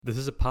This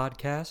is a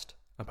podcast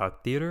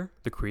about theater,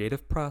 the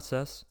creative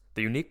process,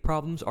 the unique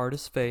problems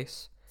artists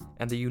face,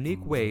 and the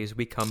unique ways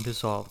we come to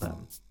solve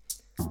them.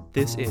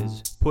 This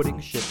is Putting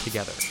Shit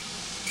Together.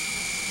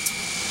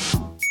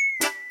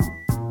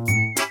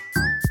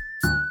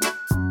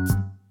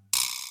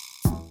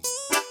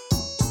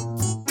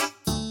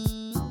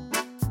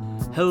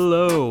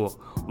 Hello,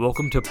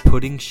 welcome to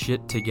Putting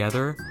Shit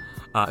Together.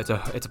 It's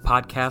a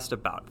podcast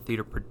about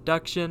theater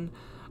production,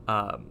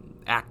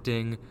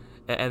 acting,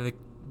 and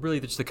really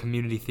just the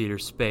community theater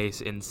space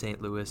in St.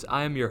 Louis.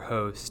 I am your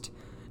host,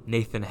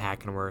 Nathan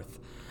Hackenworth,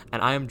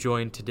 and I am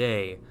joined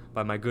today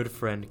by my good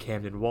friend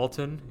Camden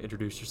Walton.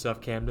 Introduce yourself,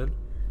 Camden.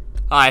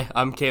 Hi,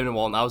 I'm Camden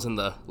Walton. I was in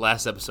the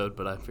last episode,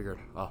 but I figured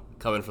I'll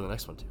come in for the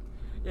next one too.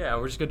 Yeah,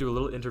 we're just going to do a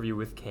little interview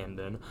with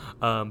Camden.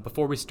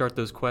 Before we start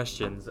those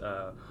questions,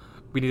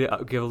 we need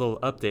to give a little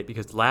update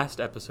because last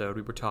episode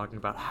we were talking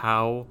about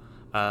how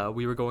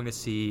we were going to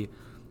see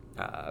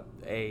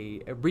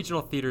a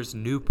regional theater's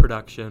new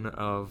production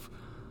of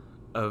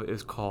it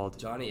was called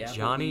Johnny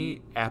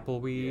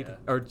Appleweed, Yeah.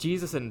 or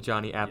Jesus and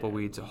Johnny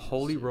Appleweed's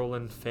Holy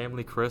Rollin'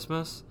 Family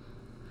Christmas.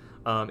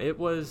 It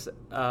was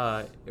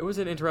an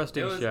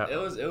interesting show.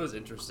 It was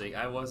interesting.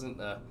 I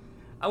wasn't a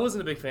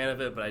big fan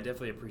of it, but I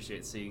definitely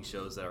appreciate seeing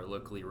shows that are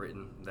locally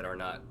written that are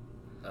not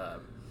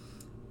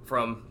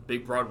from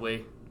big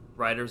Broadway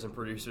writers and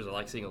producers. I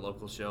like seeing a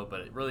local show,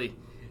 but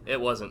it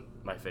wasn't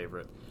my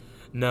favorite.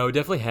 No, it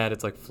definitely had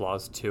its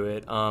flaws to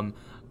it.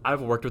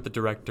 I've worked with the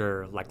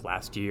director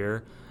last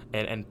year,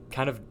 and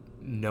kind of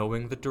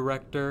knowing the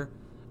director,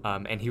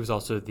 and he was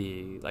also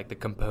the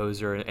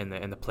composer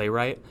and the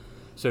playwright.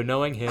 So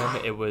knowing him,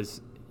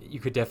 you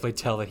could definitely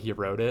tell that he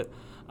wrote it.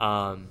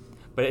 But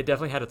it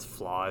definitely had its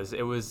flaws.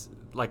 It was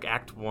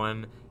Act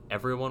 1,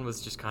 everyone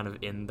was just kind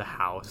of in the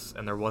house,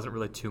 and there wasn't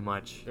really too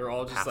much. They were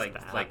all just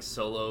past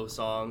solo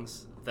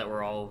songs that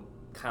were all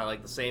kind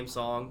of the same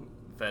song,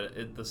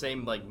 the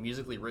same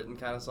musically written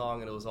kind of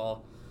song, and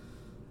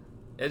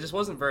it just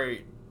wasn't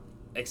very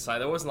exciting.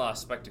 There wasn't a lot of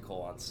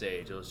spectacle on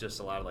stage. It was just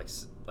a lot of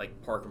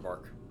park and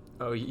bark.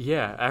 Oh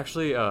yeah,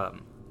 actually, I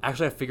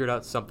figured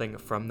out something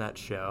from that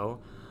show.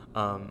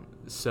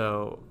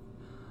 So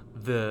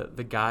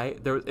the guy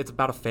there, it's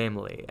about a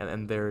family,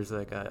 and there's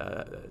a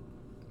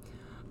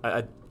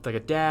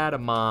dad, a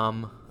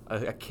mom,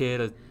 a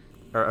kid,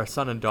 or a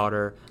son and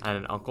daughter, and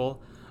an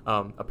uncle.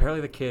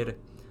 Apparently, the kid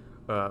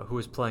who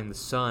was playing the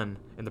son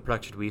in the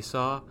production we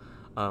saw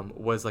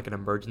was an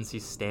emergency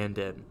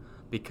stand-in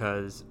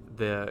because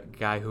the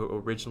guy who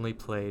originally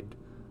played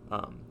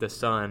the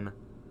son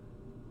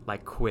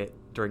quit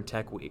during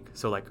Tech Week.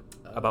 So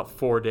about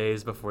 4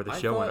 days before the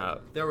show went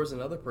up. There was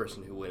another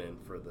person who went in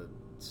for the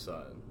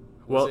son.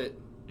 Well, was it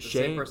the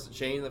same person?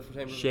 Shane, the same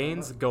person?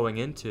 Shane's going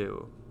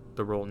into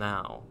the role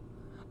now.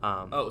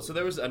 So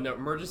there was an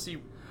emergency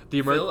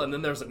fill, and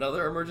then there's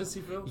another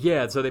emergency fill?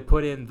 Yeah, so they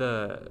put in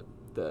the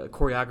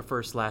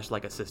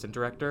choreographer / assistant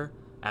director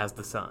as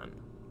the son.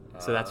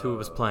 So that's who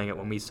was playing it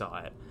when we saw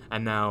it.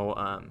 And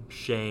now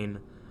Shane,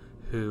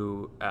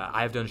 who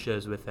I've done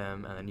shows with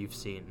him, and then you've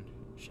seen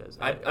shows.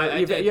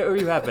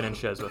 You have been in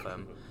shows with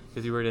him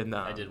because you were in.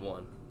 I did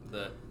one,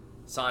 the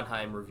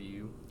Sondheim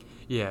review.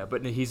 Yeah,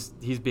 but he's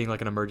being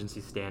an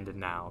emergency stand-in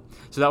now.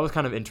 So that was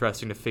kind of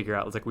interesting to figure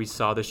out. It's we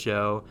saw the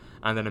show,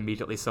 and then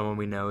immediately someone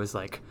we know is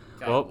left.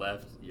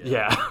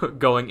 Yeah,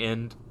 going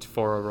in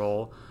for a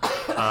role.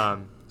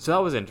 So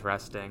that was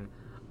interesting.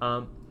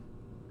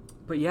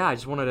 But yeah, I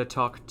just wanted to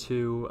talk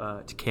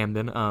to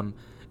Camden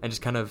and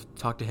just kind of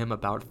talk to him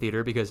about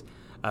theater because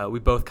we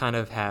both kind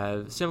of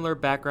have similar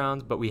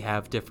backgrounds, but we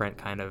have different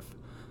kind of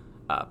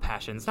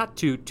passions. Not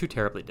too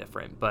terribly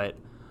different, but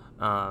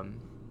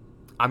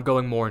I'm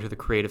going more into the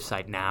creative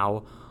side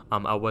now.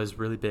 I was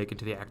really big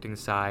into the acting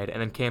side,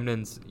 and then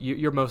Camden's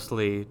you're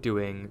mostly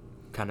doing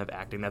kind of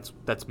acting.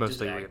 That's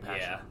mostly your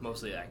passion. Yeah,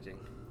 mostly acting.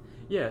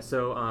 Yeah,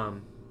 so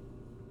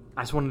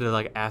I just wanted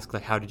to ask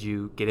how did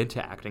you get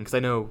into acting? Because I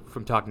know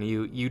from talking to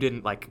you, you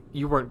didn't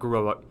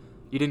grow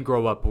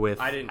up with.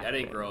 I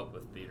didn't grow up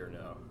with theater.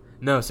 No.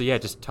 No, so yeah,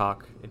 just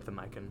talk into the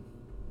mic and.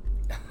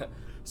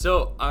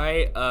 So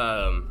I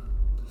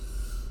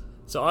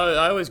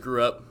always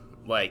grew up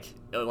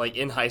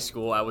in high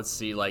school. I would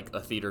see a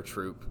theater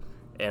troupe,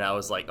 and I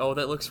was oh,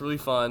 that looks really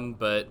fun.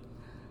 But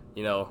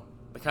the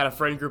kind of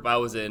friend group I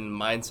was in,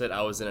 mindset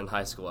I was in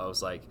high school, I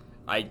was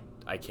I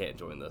can't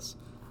join this.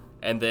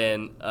 And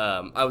then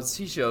I would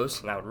see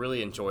shows, and I would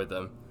really enjoy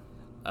them.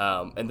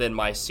 And then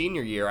my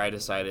senior year, I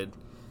decided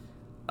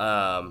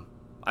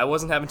I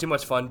wasn't having too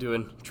much fun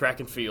doing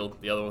track and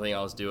field. The other thing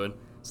I was doing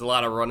was a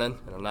lot of running,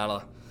 and not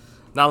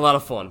a lot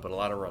of fun, but a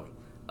lot of running.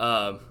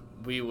 I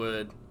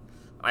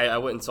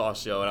went and saw a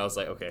show, and I was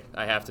okay,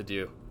 I have to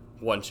do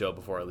one show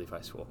before I leave high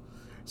school.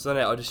 So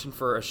then I auditioned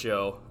for a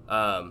show.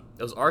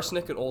 It was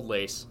Arsenic and Old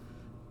Lace,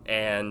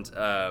 and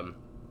I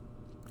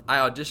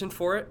auditioned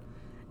for it.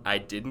 I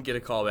didn't get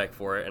a call back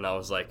for it, and I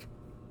was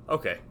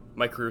okay,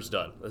 my career's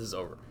done. This is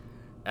over.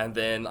 And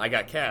then I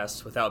got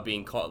cast without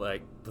being called,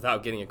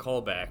 without getting a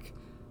call back.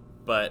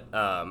 But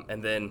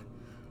and then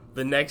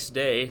the next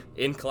day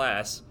in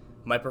class,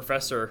 my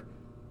professor,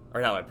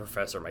 or not my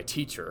professor, my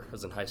teacher,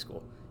 was in high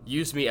school,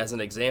 used me as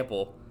an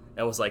example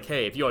and was like,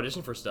 hey, if you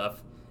audition for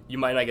stuff, you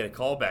might not get a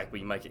call back, but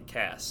you might get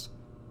cast.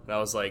 And I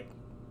was like,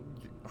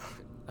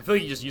 I feel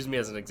like you just used me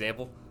as an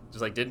example.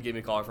 Just like didn't give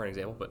me a call for an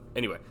example. But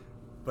anyway,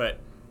 but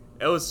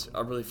it was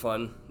a really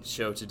fun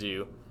show to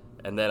do.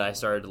 And then I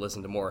started to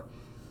listen to more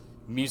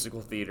musical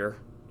theater.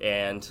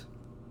 And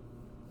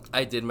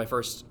I did my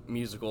first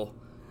musical,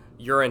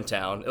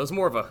 Urinetown. It was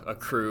more of a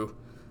crew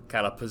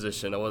kind of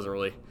position. It wasn't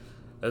really,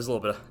 there was a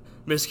little bit of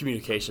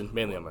miscommunication,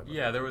 mainly on my part.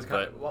 Yeah, there was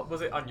kind of,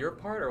 was it on your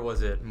part, or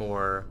was it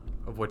more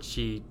of what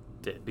she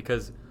did?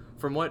 Because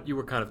from what you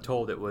were kind of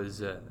told, it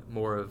was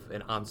more of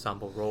an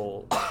ensemble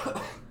role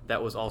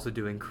that was also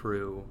doing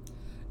crew.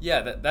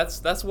 Yeah,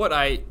 that's what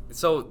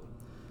so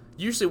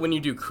usually when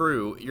you do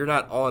crew, you're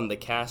not on the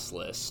cast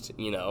list,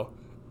 you know,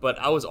 but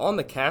I was on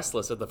the cast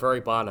list at the very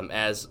bottom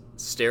as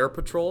Stair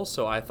Patrol,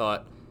 so I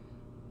thought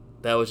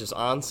that was just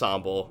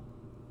ensemble,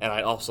 and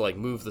I'd also like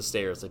move the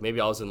stairs, like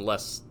maybe I was in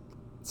less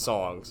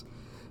songs,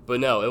 but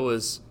no,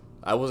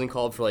 I wasn't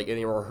called for like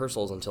any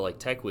rehearsals until like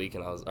Tech Week,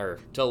 or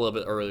until a little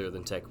bit earlier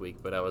than Tech Week,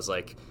 but I was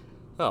like,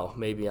 oh,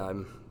 maybe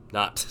I'm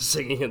not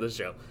singing in the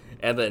show.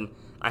 And then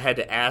I had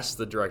to ask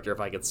the director if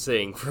I could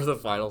sing for the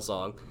final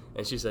song,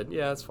 and she said,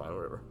 yeah, that's fine,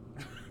 whatever.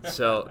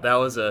 So that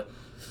was a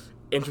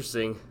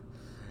interesting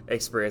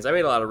experience. I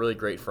made a lot of really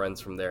great friends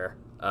from there,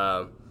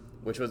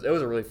 it was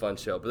a really fun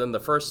show. But then the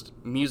first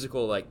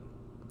musical like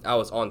I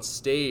was on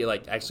stage,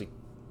 like actually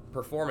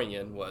performing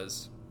in,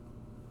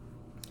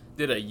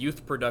 did a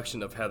youth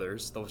production of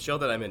Heathers, the show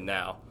that I'm in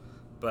now.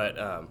 But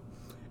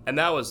and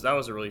that was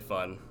a really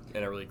fun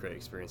and a really great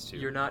experience too.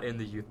 You're not in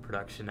the youth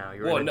production now.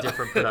 You're in a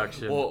different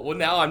production. well,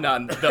 now I'm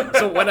not.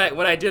 So when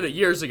I did it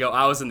years ago,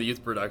 I was in the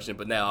youth production,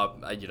 but now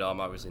I'm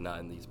obviously not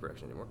in the youth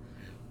production anymore.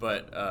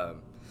 But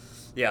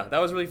yeah, that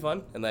was really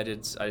fun, and I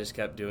just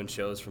kept doing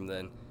shows from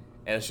then,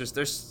 and it's just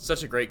there's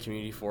such a great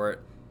community for it,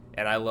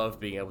 and I love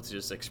being able to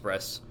just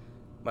express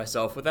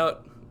myself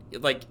without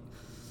like.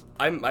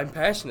 I'm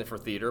passionate for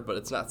theater, but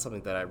it's not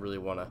something that I really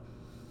want to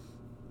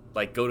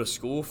like go to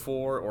school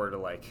for or to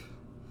like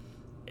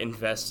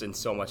invest in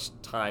so much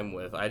time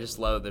with. I just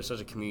love that there's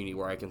such a community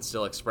where I can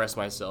still express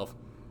myself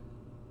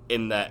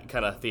in that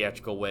kind of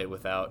theatrical way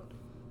without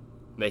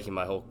making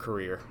my whole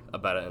career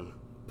about it and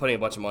putting a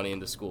bunch of money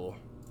into school.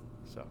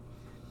 So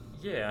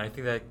yeah, I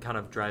think that kind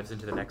of drives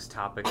into the next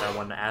topic I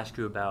wanted to ask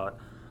you about.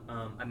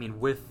 I mean,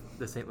 with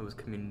the St. Louis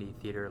Community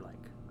Theater,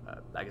 like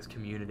I guess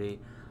community,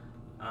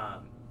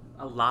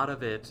 a lot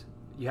of it,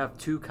 you have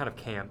two kind of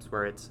camps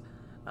where it's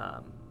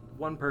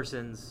one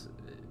person's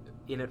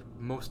in it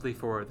mostly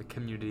for the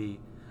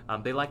community.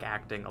 They like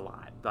acting a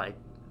lot. Like,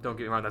 don't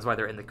get me wrong, that's why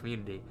they're in the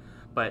community.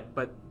 But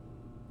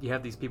you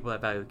have these people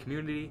that value the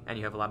community, and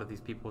you have a lot of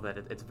these people that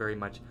it's very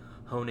much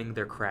honing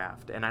their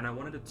craft. And I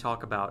wanted to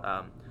talk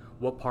about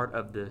what part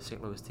of the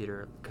St. Louis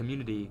Theater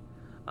community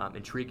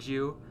intrigues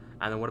you,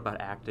 and then what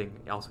about acting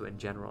also in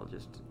general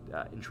just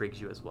intrigues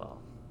you as well.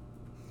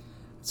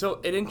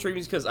 So it intrigues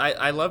me because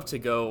I love to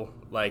go,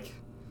 like,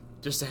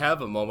 just to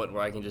have a moment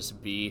where I can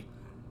just be,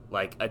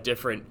 like, a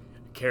different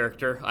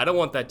character. I don't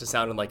want that to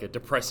sound in, like, a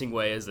depressing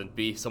way as in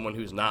be someone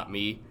who's not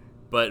me,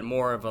 but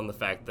more of on the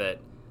fact that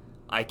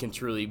I can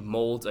truly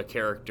mold a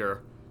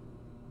character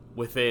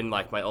within,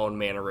 like, my own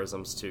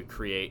mannerisms to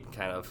create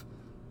kind of,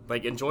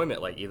 like,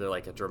 enjoyment, like, either,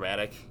 like, a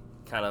dramatic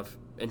kind of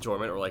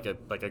enjoyment or, like a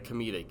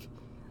comedic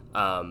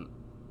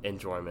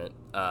enjoyment.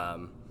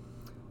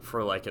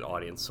 For like an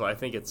audience. So I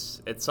think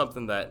it's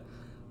something that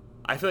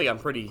I feel like I'm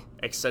pretty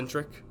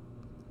eccentric,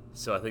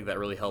 so I think that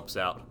really helps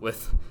out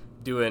with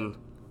doing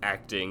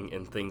acting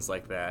and things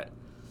like that.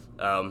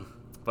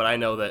 But I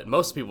know that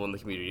most people in the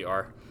community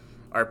are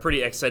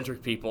pretty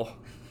eccentric people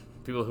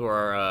who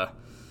are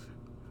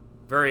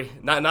very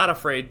not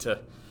afraid to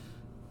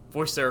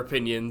voice their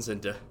opinions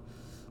and to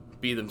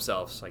be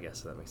themselves, I guess,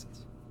 if that makes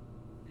sense.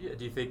 Yeah,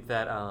 do you think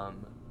that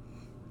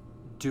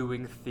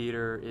doing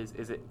theater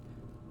is it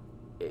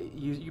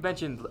You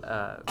mentioned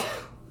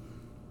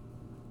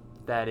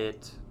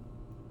that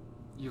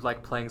you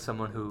like playing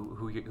someone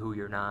who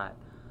you're not,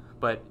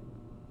 but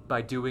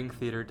by doing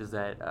theater, does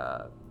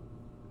that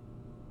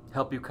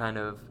help you kind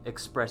of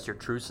express your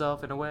true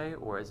self in a way,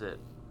 or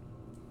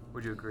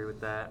would you agree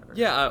with that? Or?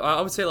 Yeah, I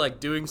would say like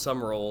doing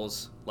some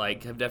roles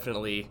like have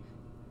definitely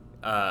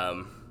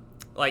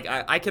like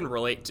I can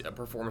relate to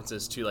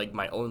performances to like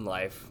my own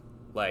life,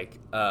 like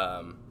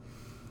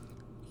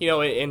you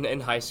know,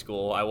 in high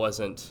school I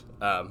wasn't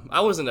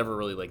ever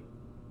really like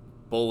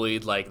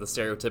bullied, like the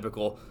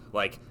stereotypical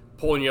like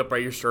pulling you up by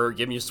your shirt,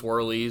 giving you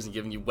swirlies and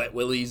giving you wet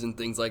willies and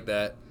things like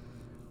that.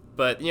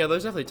 But you know,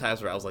 there's definitely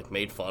times where I was like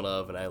made fun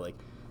of and I like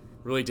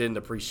really didn't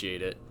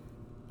appreciate it.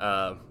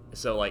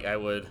 So like I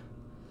would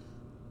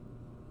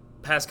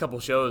past couple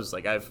shows,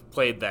 like I've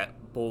played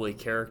that bully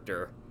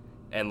character,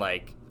 and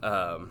like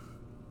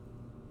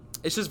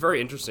it's just very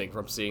interesting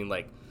from seeing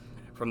like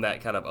from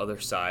that kind of other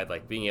side,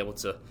 like being able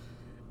to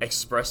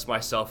express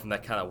myself in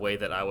that kind of way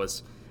that I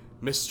was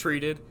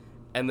mistreated,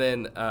 and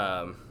then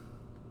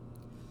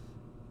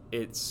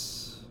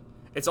it's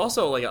it's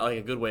also like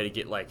a good way to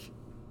get like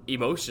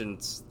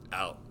emotions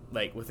out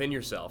like within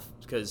yourself,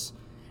 because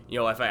you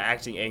know, if I'm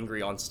acting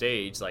angry on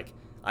stage, like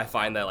I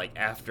find that like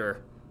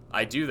after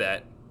I do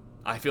that,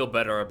 I feel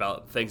better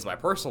about things in my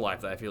personal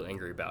life that I feel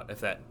angry about, if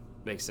that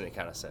makes any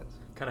kind of sense.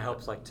 Kind of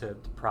helps like to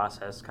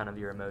process kind of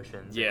your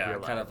emotions. Yeah,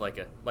 kind of like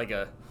a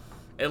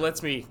it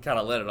lets me kind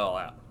of let it all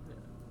out.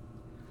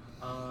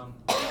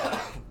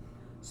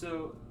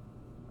 So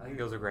I think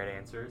those are great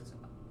answers.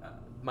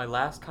 My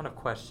last kind of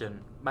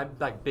question, my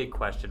like big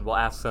question, we'll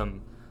ask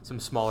some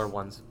smaller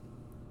ones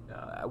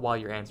while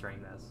you're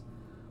answering this.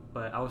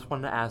 But I was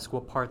wanting to ask,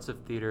 what parts of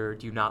theater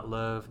do you not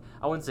love?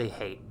 I wouldn't say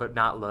hate, but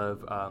not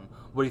love.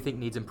 What do you think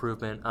needs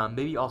improvement?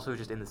 Maybe also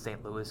just in the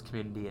St. Louis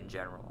community in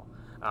general,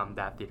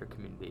 that theater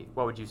community.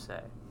 What would you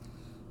say?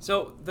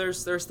 So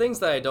there's things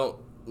that I don't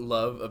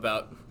love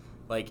about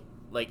like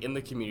in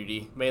the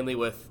community, mainly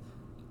with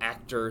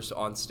actors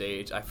on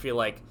stage. I feel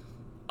like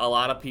a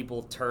lot of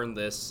people turn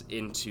this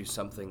into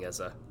something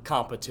as a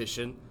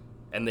competition,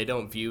 and they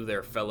don't view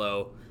their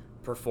fellow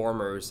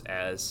performers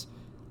as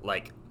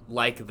like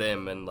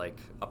them and like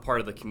a part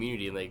of the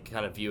community, and they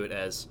kind of view it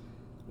as,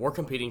 we're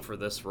competing for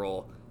this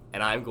role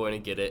and I'm going to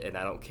get it, and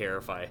I don't care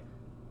if I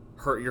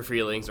hurt your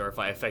feelings or if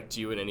I affect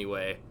you in any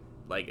way.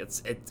 Like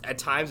it's at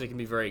times it can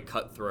be very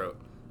cutthroat,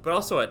 but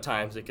also at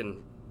times it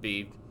can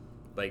be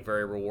like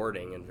very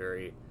rewarding and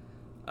very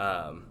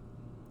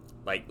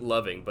like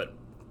loving. But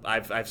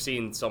I've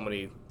seen so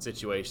many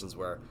situations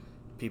where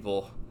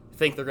people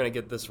think they're going to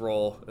get this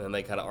role, and then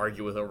they kind of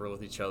argue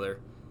with each other,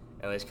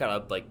 and they just kind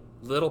of like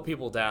little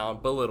people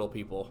down, belittle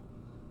people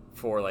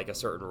for like a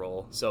certain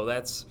role. So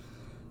that's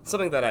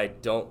something that I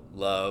don't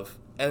love.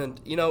 And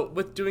you know,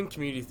 with doing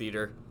community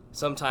theater,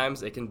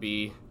 sometimes it can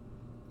be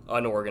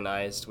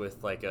unorganized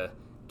with like a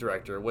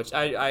director, which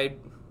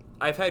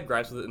I've had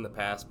gripes with it in the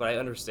past, but I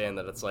understand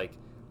that it's like,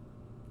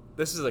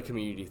 this is a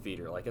community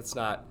theater. Like, it's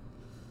not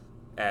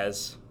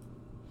as,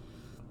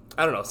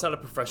 I don't know, it's not a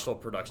professional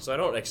production, so I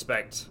don't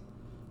expect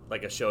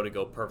like a show to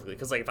go perfectly.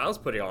 Because like if I was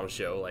putting on a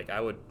show, like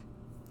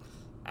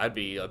I'd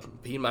be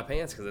peeing my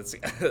pants, because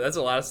it's that's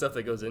a lot of stuff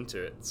that goes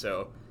into it.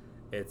 So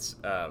it's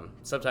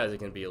sometimes it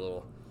can be a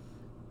little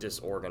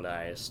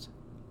disorganized,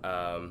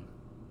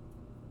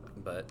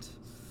 but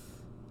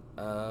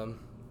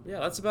yeah,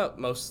 that's about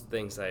most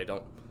things that I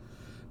don't.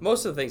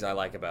 Most of the things I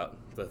like about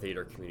the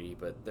theater community,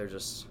 but they're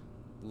just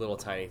little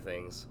tiny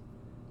things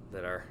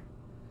that are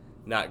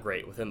not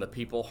great within the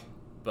people.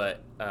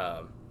 But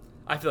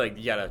I feel like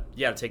you gotta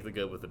take the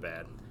good with the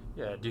bad.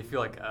 Yeah. Do you feel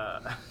like?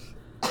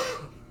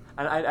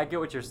 And I get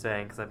what you're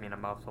saying, because I mean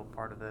I'm also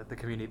part of the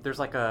community. There's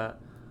like a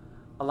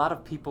lot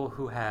of people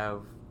who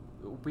have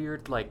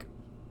weird like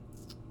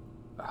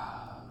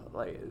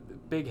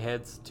big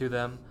heads to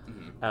them,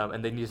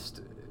 and they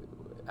just.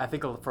 I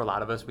think for a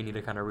lot of us, we need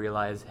to kind of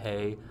realize,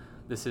 hey,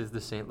 this is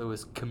the St.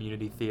 Louis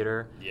Community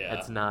Theater. Yeah.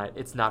 It's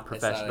not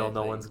professional.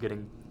 No one's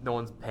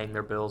paying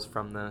their bills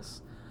from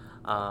this.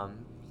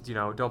 You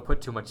know, don't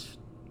put too much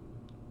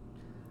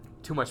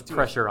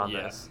pressure on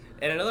this.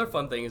 And another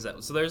fun thing is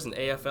that, so there's an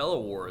AFL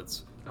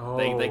Awards. Oh.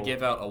 They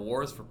give out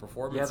awards for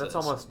performances. Yeah,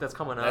 that's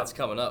coming up. That's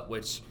coming up,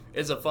 which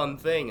is a fun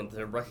thing, and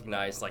to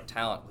recognize like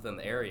talent within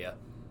the area.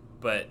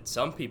 But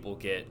some people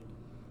get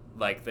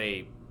like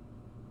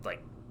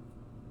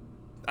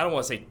I don't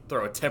want to say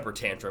throw a temper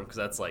tantrum, because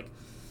that's like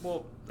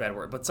bad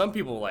word. But some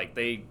people like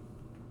they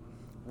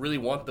really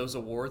want those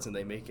awards, and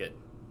they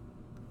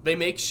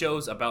make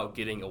shows about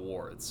getting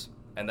awards,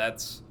 and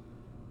that's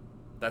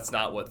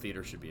not what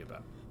theater should be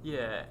about.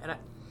 Yeah, and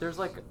there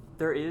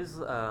is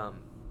a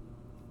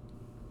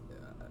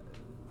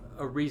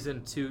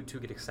reason to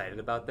get excited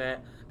about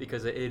that,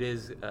 because it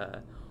is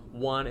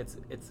one, it's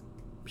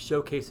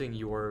showcasing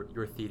your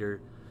theater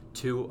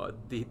to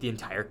the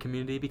entire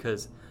community,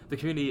 because the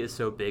community is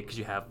so big, because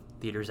you have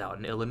theaters out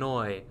in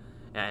Illinois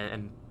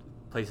and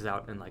places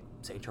out in like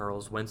St.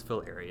 Charles,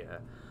 Wentzville area.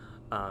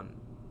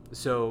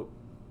 So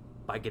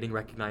by getting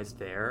recognized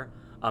there,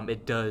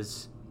 it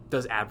does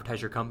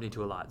advertise your company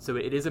to a lot. So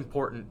it is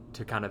important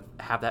to kind of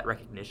have that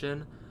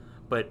recognition.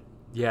 But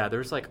yeah,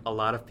 there's like a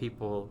lot of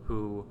people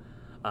who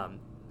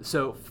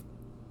so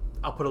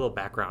I'll put a little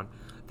background.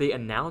 They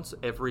announce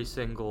every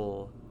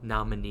single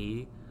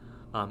nominee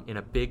in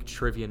a big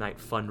trivia night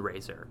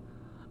fundraiser,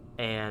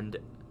 and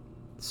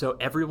so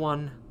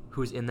everyone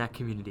who's in that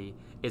community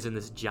is in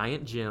this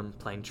giant gym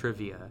playing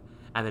trivia,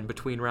 and then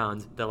between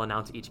rounds they'll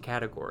announce each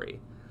category.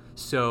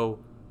 So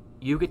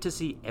you get to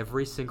see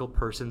every single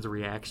person's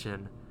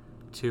reaction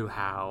to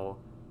how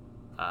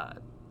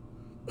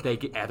they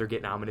either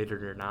get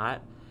nominated or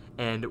not.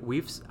 And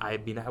were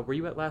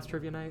you at last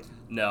trivia night?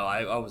 No,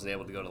 I wasn't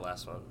able to go to the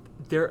last one.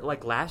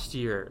 Last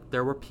year,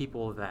 there were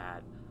people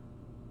that,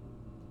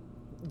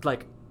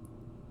 like,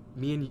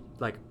 me and,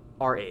 like,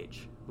 our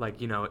age,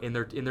 like, you know, in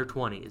their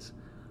 20s,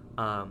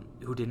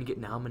 who didn't get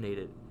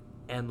nominated.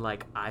 And,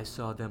 like, I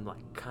saw them,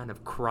 like, kind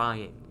of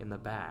crying in the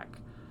back.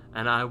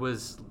 And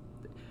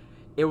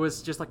it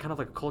was just, like, kind of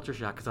like a culture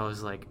shock, because I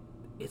was like,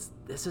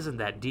 this isn't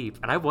that deep.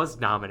 And I was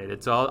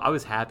nominated, so I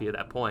was happy at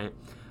that point.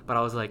 but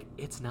I was like,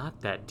 it's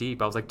not that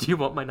deep. I was like, do you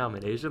want my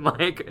nomination?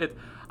 Like,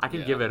 I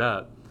can give it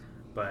up.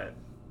 But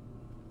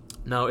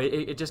no,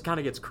 it just kind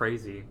of gets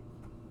crazy.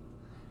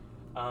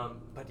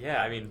 But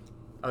yeah, I mean,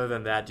 other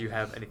than that, do you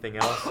have anything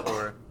else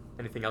or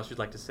anything else you'd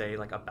like to say,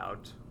 like,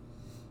 about?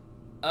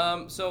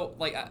 So,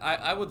 like,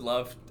 I would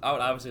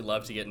obviously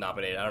love to get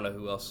nominated. I don't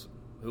know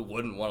who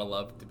wouldn't want to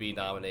love to be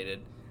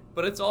nominated.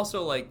 But it's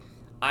also, like,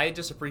 I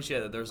just appreciate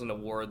that there's an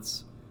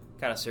awards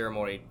kind of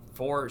ceremony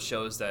for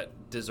shows that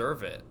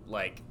deserve it.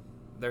 Like,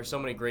 there's so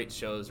many great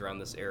shows around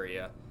this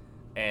area.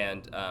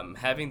 And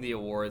having the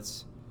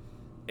awards,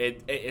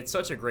 it's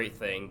such a great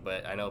thing,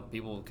 but I know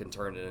people can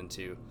turn it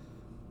into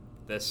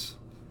this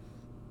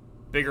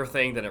bigger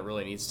thing than it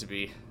really needs to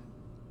be.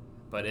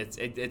 But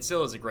it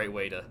still is a great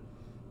way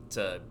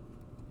to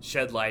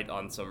shed light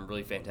on some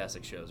really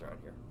fantastic shows around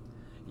here.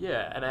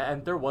 Yeah,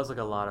 and there was, like,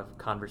 a lot of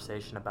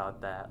conversation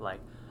about that. Like,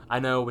 I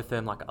know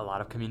within, like, a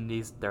lot of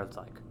communities, there's,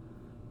 like,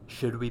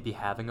 should we be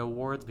having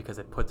awards because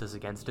it puts us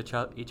against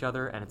each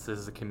other, and this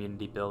is a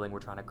community building, we're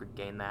trying to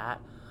gain that.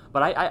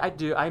 But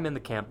I'm in the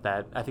camp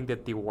that I think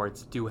that the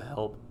awards do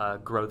help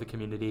grow the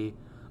community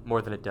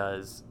more than it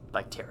does,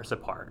 like, tear us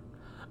apart.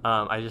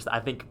 I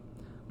think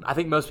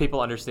most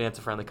people understand it's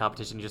a friendly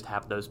competition. You just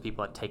have those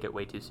people that take it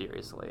way too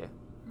seriously.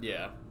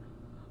 Yeah.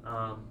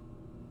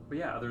 But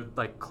yeah, other,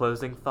 like,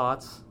 closing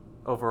thoughts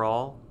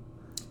overall?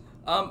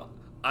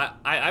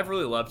 I've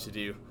really loved to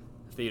do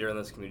theater in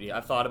this community.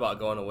 I've thought about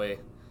going away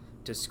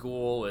to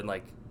school and,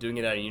 like, doing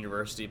it at a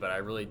university, but I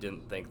really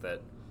didn't think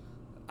that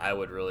I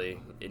would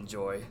really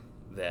enjoy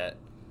that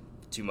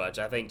too much.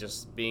 I think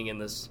just being in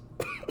this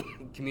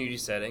community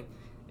setting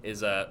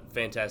is a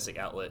fantastic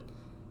outlet,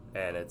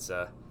 and it's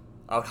I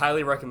would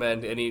highly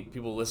recommend any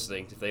people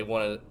listening, if they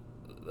want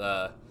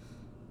to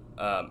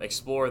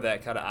explore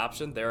that kind of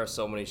option. There are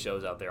so many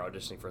shows out there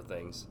auditioning for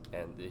things,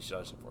 and they should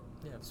audition for.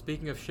 Yeah,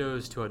 speaking of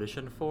shows to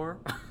audition for,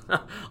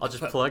 I'll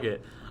just plug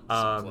it.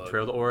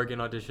 Trail to Oregon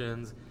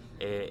auditions,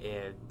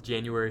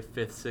 January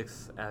 5th,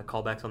 6th,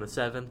 callbacks on the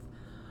 7th.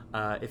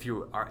 If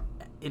you are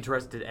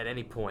interested at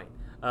any point,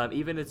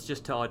 even if it's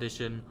just to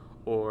audition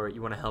or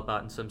you want to help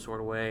out in some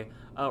sort of way,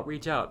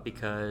 reach out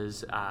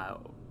because,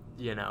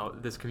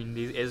 this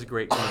community is a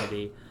great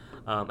community,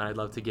 and I'd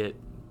love to get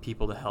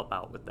people to help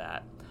out with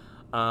that.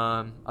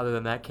 Other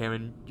than that,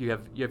 Cameron, you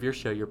have your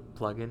show you're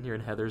plugging. You're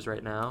in Heathers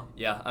right now.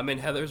 Yeah, I'm in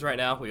Heathers right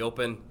now. We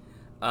open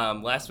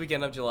last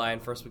weekend of July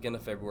and first weekend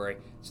of February.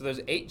 So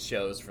there's 8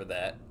 shows for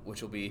that,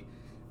 which will be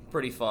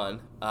pretty fun.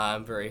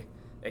 I'm very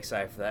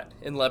excited for that.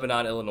 In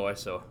Lebanon, Illinois,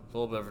 so a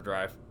little bit of a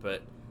drive,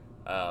 but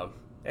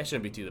that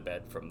shouldn't be too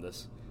bad from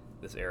this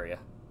area.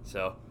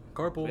 So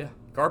Carpool. Yeah,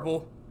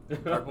 carpool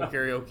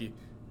karaoke.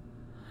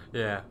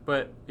 Yeah,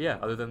 but yeah,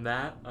 other than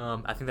that,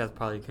 I think that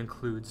probably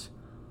concludes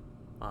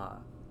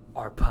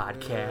our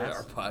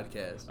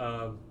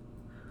podcast.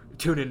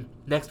 Tune in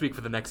next week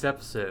for the next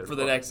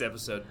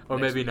episode. Or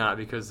maybe not,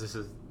 because this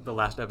is the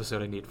last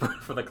episode I need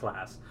for the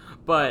class.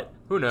 But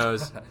who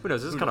knows?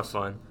 This is kind of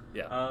fun.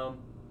 Yeah.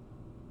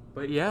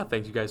 But yeah,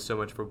 thank you guys so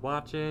much for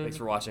watching. Thanks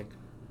for watching.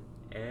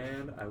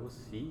 And I will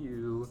see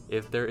you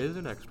if there is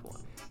a next one.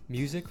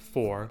 Music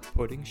for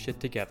Putting Shit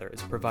Together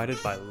is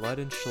provided by Lud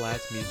and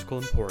Schlatt's Musical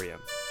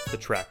Emporium. The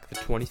track, The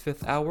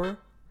 25th Hour,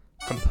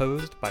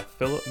 composed by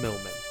Philip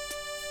Millman.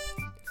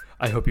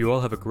 I hope you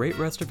all have a great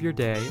rest of your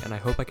day, and I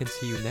hope I can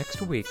see you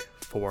next week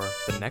for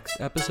the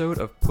next episode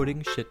of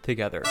Putting Shit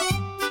Together.